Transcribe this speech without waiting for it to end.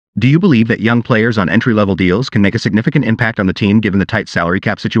Do you believe that young players on entry-level deals can make a significant impact on the team given the tight salary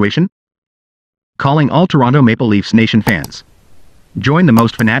cap situation? Calling all Toronto Maple Leafs Nation fans. Join the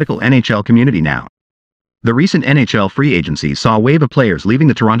most fanatical NHL community now. The recent NHL free agency saw a wave of players leaving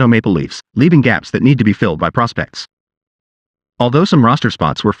the Toronto Maple Leafs, leaving gaps that need to be filled by prospects. Although some roster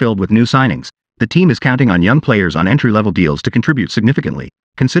spots were filled with new signings, the team is counting on young players on entry-level deals to contribute significantly,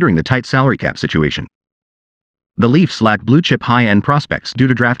 considering the tight salary cap situation. The Leafs lack blue-chip high-end prospects due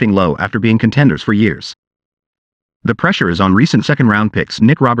to drafting low after being contenders for years. The pressure is on recent second-round picks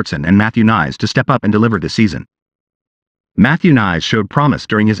Nick Robertson and Matthew Knies to step up and deliver this season. Matthew Knies showed promise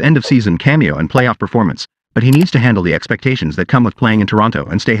during his end-of-season cameo and playoff performance, but he needs to handle the expectations that come with playing in Toronto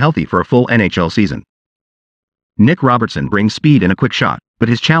and stay healthy for a full NHL season. Nick Robertson brings speed and a quick shot, but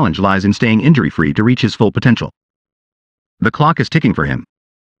his challenge lies in staying injury-free to reach his full potential. The clock is ticking for him.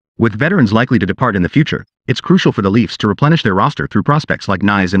 With veterans likely to depart in the future, it's crucial for the Leafs to replenish their roster through prospects like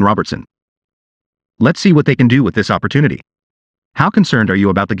Knies and Robertson. Let's see what they can do with this opportunity. How concerned are you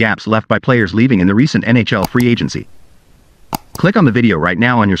about the gaps left by players leaving in the recent NHL free agency? Click on the video right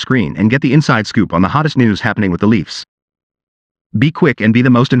now on your screen and get the inside scoop on the hottest news happening with the Leafs. Be quick and be the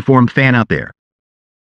most informed fan out there.